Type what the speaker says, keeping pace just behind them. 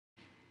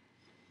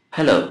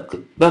Hello,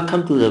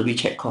 welcome to the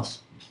WeChat course.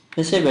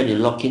 Let's say when you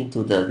log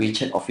into the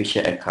WeChat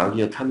official account,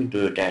 you come into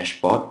the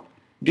dashboard.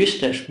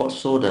 This dashboard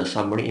shows the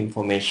summary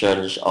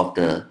information of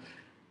the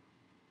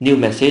new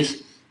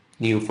message,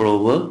 new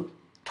follower,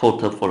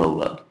 total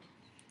follower.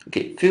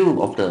 Okay,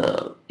 few of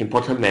the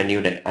important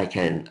menu that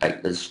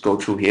let's go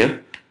through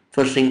here.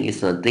 First thing is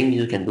the thing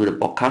you can do the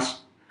broadcast.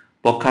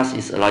 Broadcast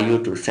is allow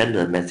you to send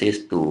the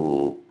message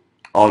to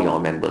all your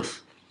members.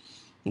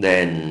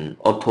 Then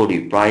auto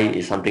reply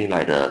is something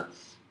like the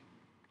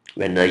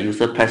when the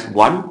user press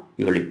 1,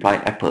 you will reply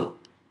apple.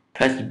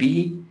 Press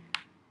B,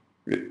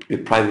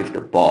 reply with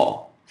the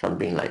ball,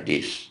 something like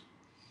this.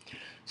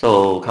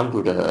 So come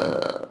to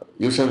the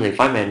user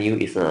notify menu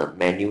is a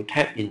menu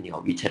tab in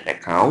your WeChat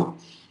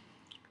account.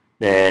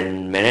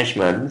 Then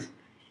management,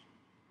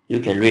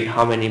 you can read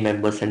how many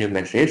members send you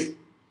message.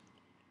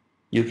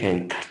 You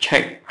can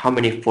check how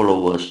many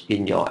followers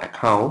in your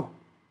account.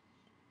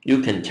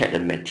 You can check the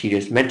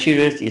materials.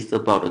 Materials is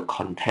about the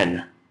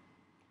content.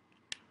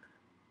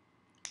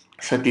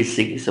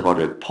 36 is about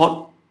the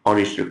report, all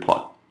this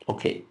report.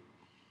 Okay.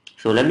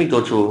 So let me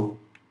go through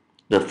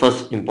the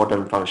first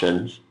important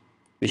function,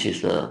 which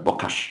is the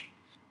broadcast.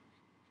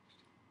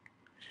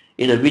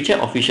 In the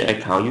WeChat official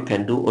account, you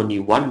can do only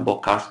one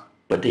broadcast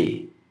per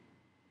day,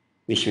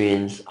 which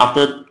means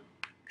after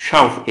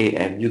 12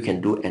 a.m. you can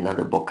do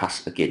another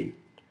broadcast again.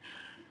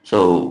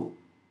 So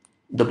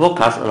the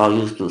broadcast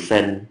allows you to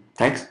send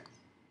text,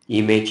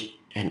 image,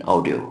 and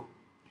audio.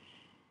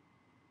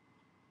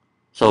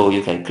 So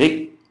you can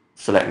click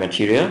select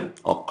material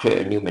or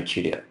create a new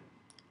material.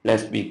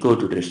 Let's go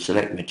to the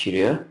select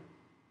material.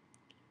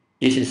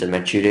 This is a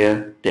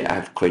material that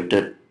I've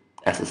created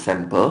as a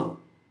sample.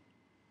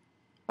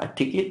 I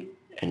tick it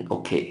and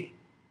OK.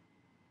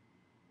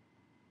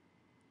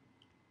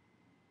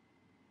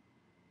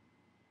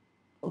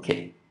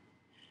 Okay.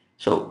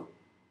 So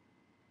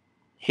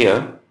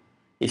here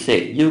it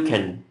says you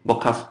can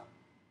broadcast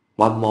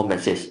one more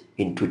message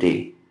in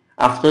today.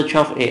 After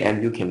 12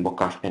 a.m. you can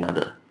broadcast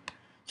another.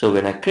 So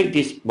when I click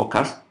this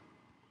broadcast,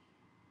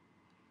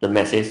 the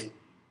message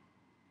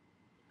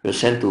will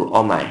send to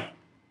all my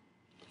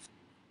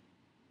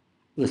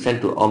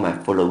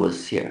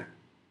followers here.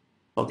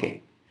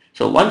 Okay.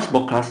 So once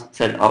broadcast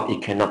sent out,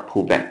 it cannot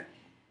pull back.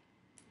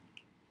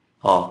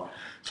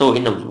 So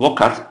in the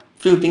broadcast,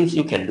 few things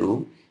you can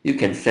do. You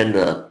can send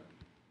the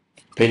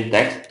plain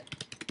text,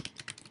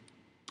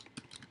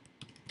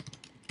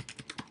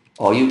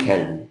 or you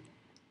can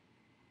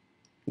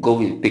go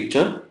with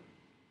picture.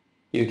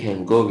 You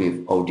can go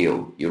with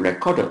audio. You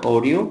record the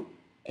audio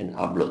and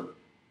upload.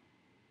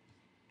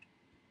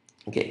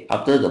 Okay,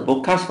 after the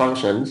broadcast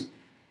functions,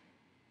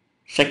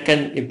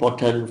 second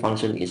important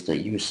function is the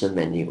user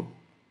menu.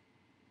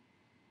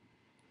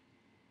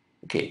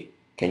 Okay,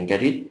 can you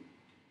get it?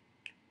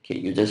 Okay,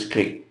 you just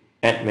click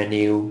add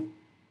menu,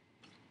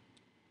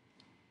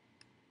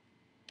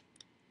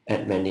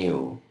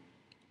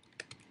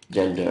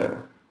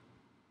 gender.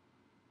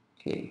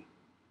 Okay.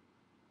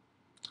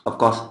 Of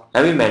course,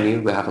 every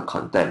menu will have a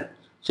content.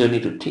 So you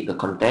need to tick the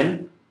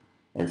content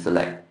and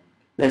select.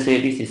 Let's say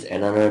this is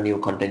another new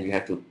content, you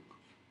have to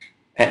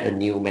add a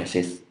new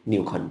message,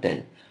 new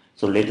content.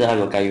 So later I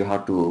will guide you how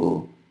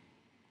to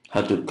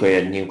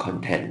create a new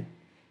content.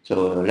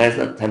 So let's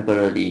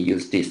temporarily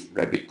use this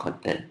rabbit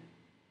content.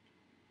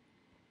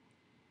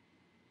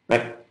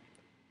 Right?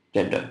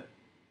 Gender.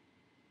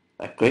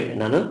 I create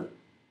another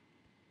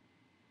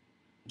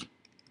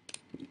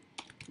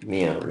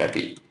male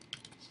rabbit.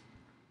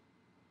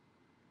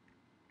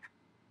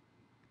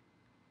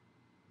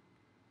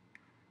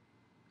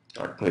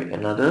 I create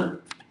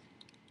another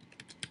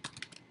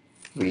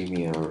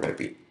female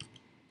rabbit.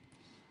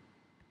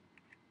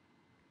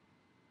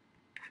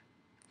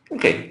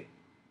 Okay.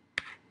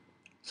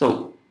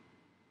 So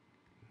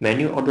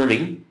menu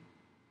ordering,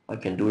 I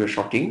can do the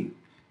sorting.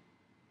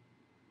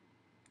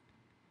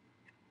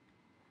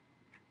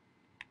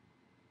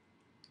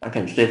 I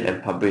can save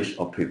and publish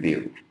or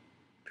preview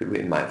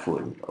in my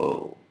phone.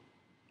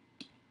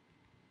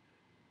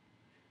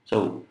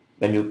 So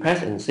when you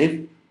press and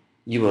save,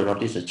 you will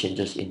notice the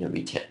changes in the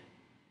WeChat.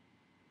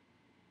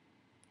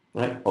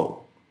 Right?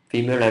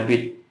 Female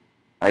rabbit,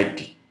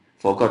 I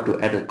forgot to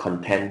add the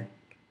content,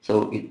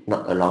 so it's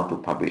not allowed to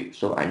publish.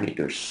 So I need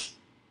to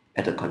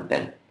add the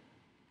content.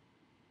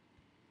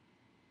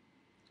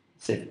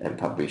 Save and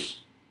publish.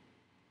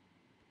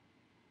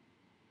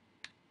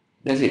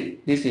 That's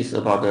it. This is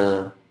about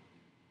the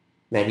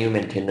menu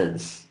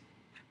maintenance.